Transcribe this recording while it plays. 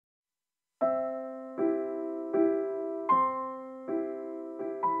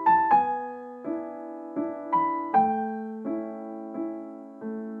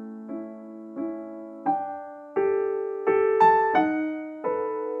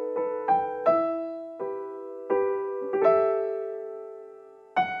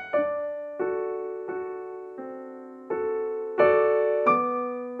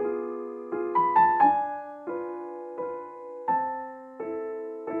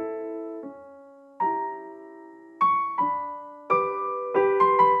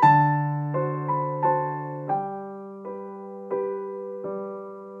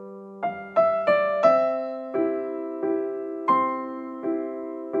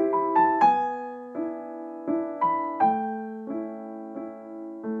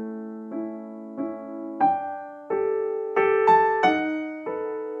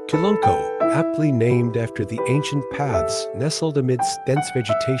Culunco, aptly named after the ancient paths nestled amidst dense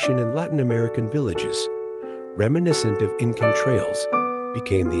vegetation in Latin American villages, reminiscent of Incan trails,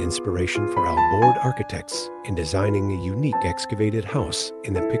 became the inspiration for Borde architects in designing a unique excavated house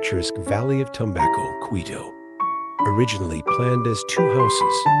in the picturesque Valley of Tumbaco, Quito. Originally planned as two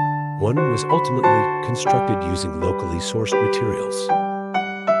houses, one was ultimately constructed using locally sourced materials.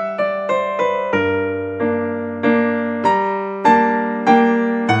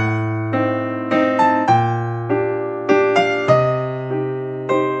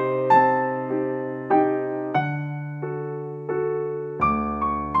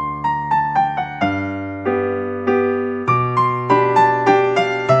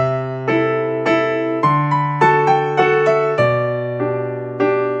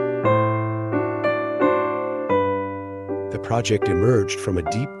 The project emerged from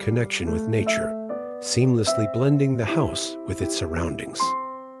a deep connection with nature, seamlessly blending the house with its surroundings.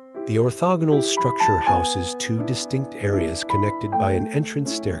 The orthogonal structure houses two distinct areas connected by an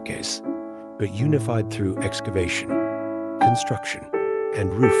entrance staircase, but unified through excavation, construction,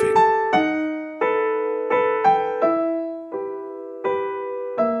 and roofing.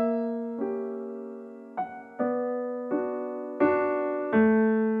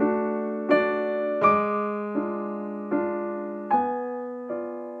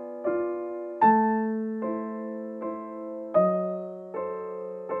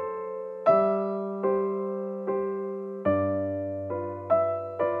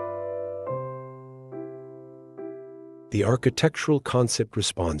 The architectural concept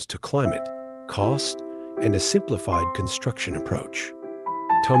responds to climate, cost, and a simplified construction approach.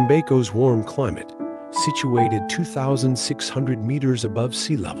 Tumbaco's warm climate, situated 2,600 meters above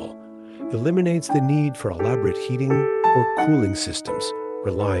sea level, eliminates the need for elaborate heating or cooling systems,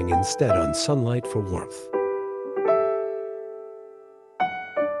 relying instead on sunlight for warmth.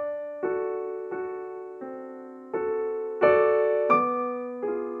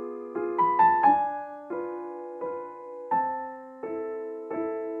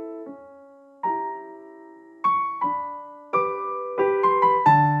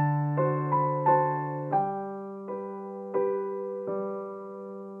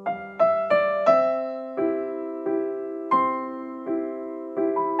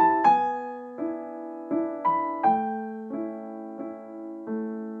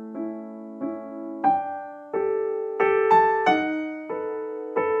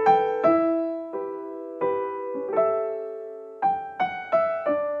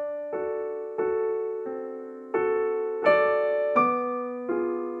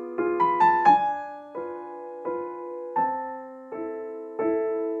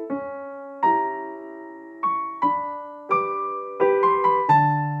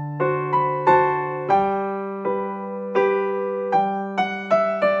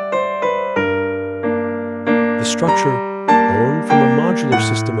 The structure, born from a modular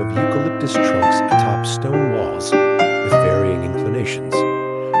system of eucalyptus trunks atop stone walls with varying inclinations,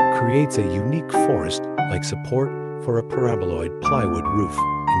 creates a unique forest-like support for a paraboloid plywood roof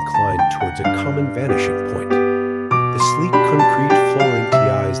inclined towards a common vanishing point. The sleek concrete flooring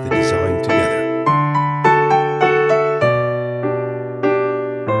ties the design together.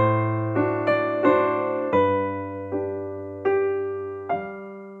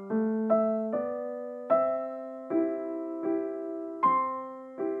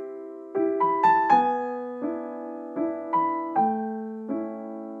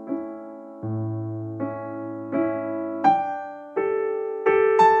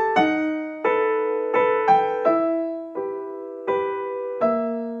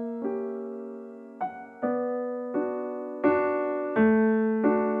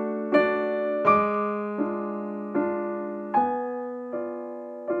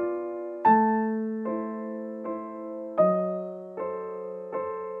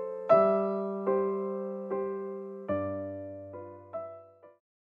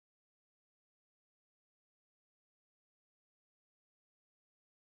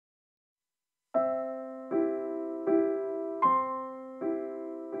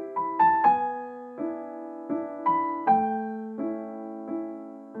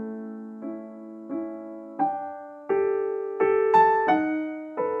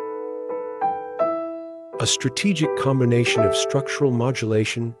 A strategic combination of structural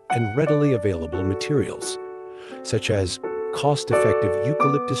modulation and readily available materials, such as cost-effective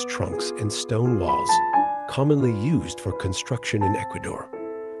eucalyptus trunks and stone walls, commonly used for construction in Ecuador,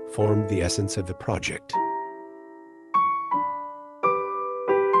 formed the essence of the project.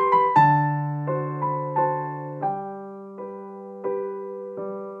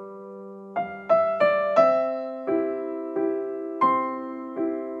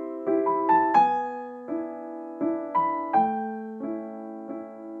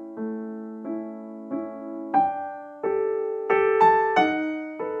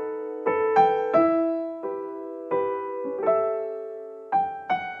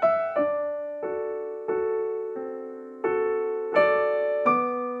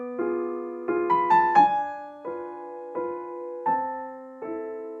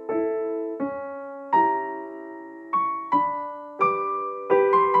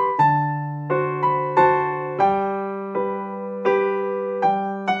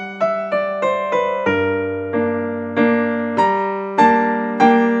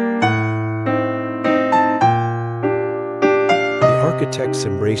 architects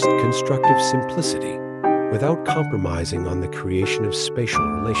embraced constructive simplicity without compromising on the creation of spatial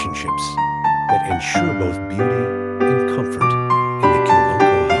relationships that ensure both beauty and comfort.